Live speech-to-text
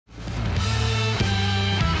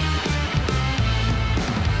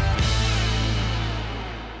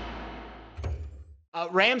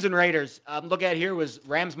Rams and Raiders. Look at here was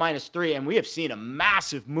Rams -3, and we have seen a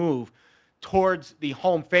massive move towards the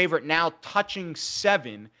home favorite, now touching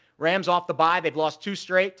 7. Rams off the bye. They've lost 2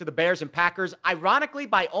 straight to the Bears and Packers, ironically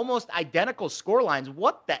by almost identical scorelines.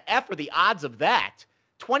 What the F are the odds of that?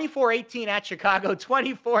 24-18 at Chicago,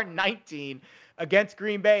 24-19 against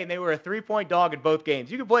Green Bay, and they were a 3-point dog in both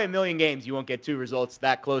games. You can play a million games, you won't get 2 results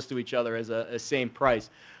that close to each other as a same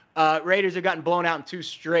price. Raiders have gotten blown out in 2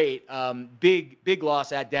 straight. Big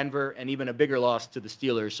loss at Denver, and even a bigger loss to the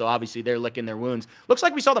Steelers. So obviously they're licking their wounds. Looks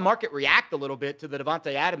like we saw the market react a little bit to the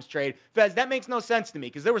Davante Adams trade. Fez, that makes no sense to me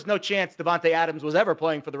because there was no chance Davante Adams was ever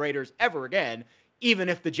playing for the Raiders ever again, even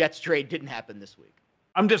if the Jets trade didn't happen this week.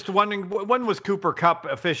 I'm just wondering, when was Cooper Kupp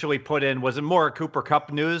officially put in? Was it more Cooper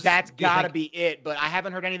Kupp news? That's got to be it, but I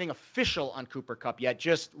haven't heard anything official on Cooper Kupp yet,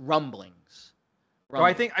 just rumblings. So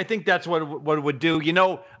I think that's what it would do. You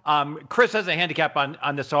know, Chris has a handicap on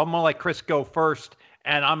this, so I'm going to let Chris go first,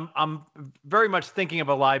 and I'm very much thinking of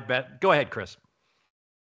a live bet. Go ahead, Chris.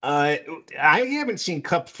 I haven't seen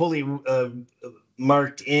Kupp fully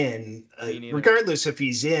marked in. Regardless if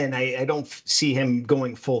he's in, I don't see him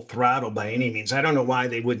going full throttle by any means. I don't know why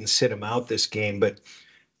they wouldn't sit him out this game, but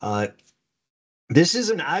this is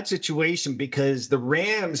an odd situation because the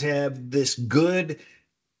Rams have this good,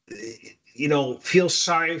 feel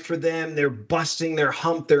sorry for them. They're busting their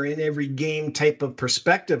hump. They're in every game type of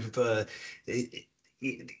perspective.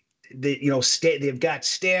 They've got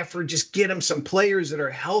Stafford. Just get them some players that are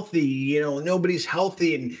healthy. Nobody's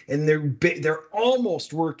healthy, and they're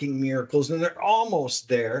almost working miracles, and they're almost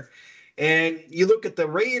there. And you look at the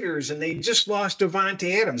Raiders, and they just lost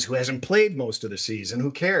Davante Adams, who hasn't played most of the season. Who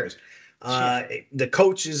cares? The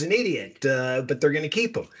coach is an idiot, but they're going to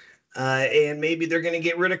keep him. And maybe they're going to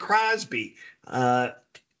get rid of Crosby. And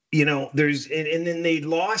then they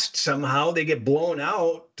lost somehow. They get blown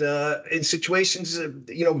out in situations.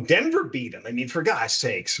 Denver beat them. I mean, for God's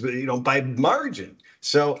sakes, by margin.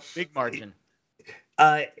 So big margin.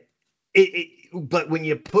 But when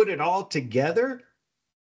you put it all together,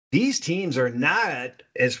 these teams are not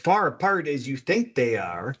as far apart as you think they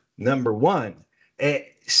are. Number one,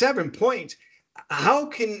 7 points.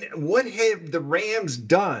 What have the Rams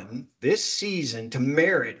done this season to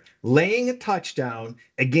merit laying a touchdown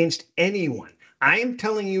against anyone? I am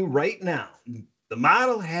telling you right now, the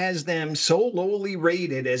model has them so lowly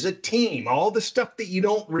rated as a team, all the stuff that you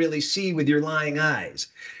don't really see with your lying eyes.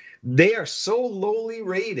 They are so lowly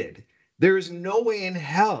rated. There is no way in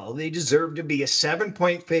hell they deserve to be a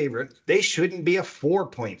 7-point favorite. They shouldn't be a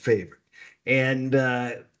 4-point favorite. And,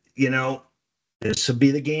 this will be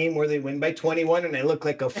the game where they win by 21 and they look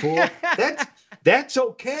like a fool. That's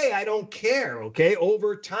okay. I don't care. Okay.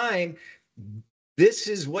 Over time, this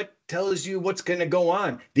is what tells you what's going to go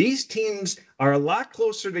on. These teams are a lot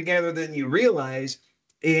closer together than you realize,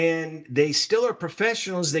 and they still are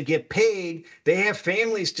professionals. They get paid. They have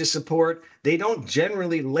families to support. They don't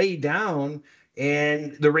generally lay down.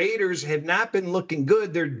 And the Raiders have not been looking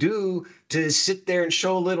good. They're due to sit there and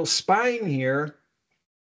show a little spine here.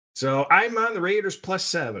 So I'm on the Raiders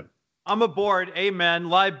 +7. I'm aboard. Amen.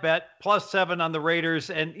 Live bet +7 on the Raiders.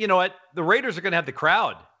 And you know what? The Raiders are going to have the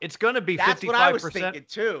crowd. It's going to be 55%. That's what I was thinking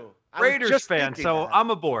too. Raiders fan. So I'm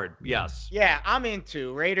aboard. Yes. Yeah, I'm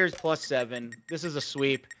into Raiders +7. This is a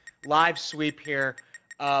sweep. Live sweep here.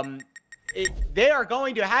 They are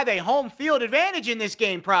going to have a home field advantage in this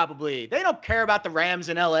game probably. They don't care about the Rams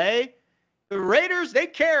in L.A. The Raiders, they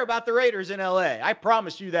care about the Raiders in L.A. I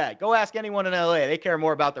promise you that. Go ask anyone in L.A. They care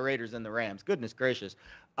more about the Raiders than the Rams. Goodness gracious.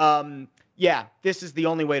 Yeah, this is the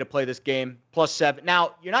only way to play this game, +7.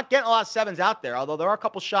 Now, you're not getting a lot of 7s out there, although there are a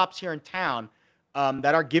couple shops here in town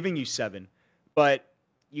that are giving you 7. But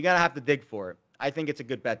you got to have to dig for it. I think it's a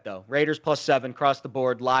good bet, though. Raiders +7, across the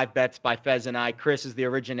board, live bets by Fez and I. Chris is the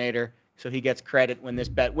originator, so he gets credit when this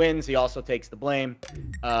bet wins. He also takes the blame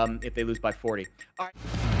if they lose by 40. All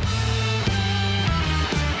right.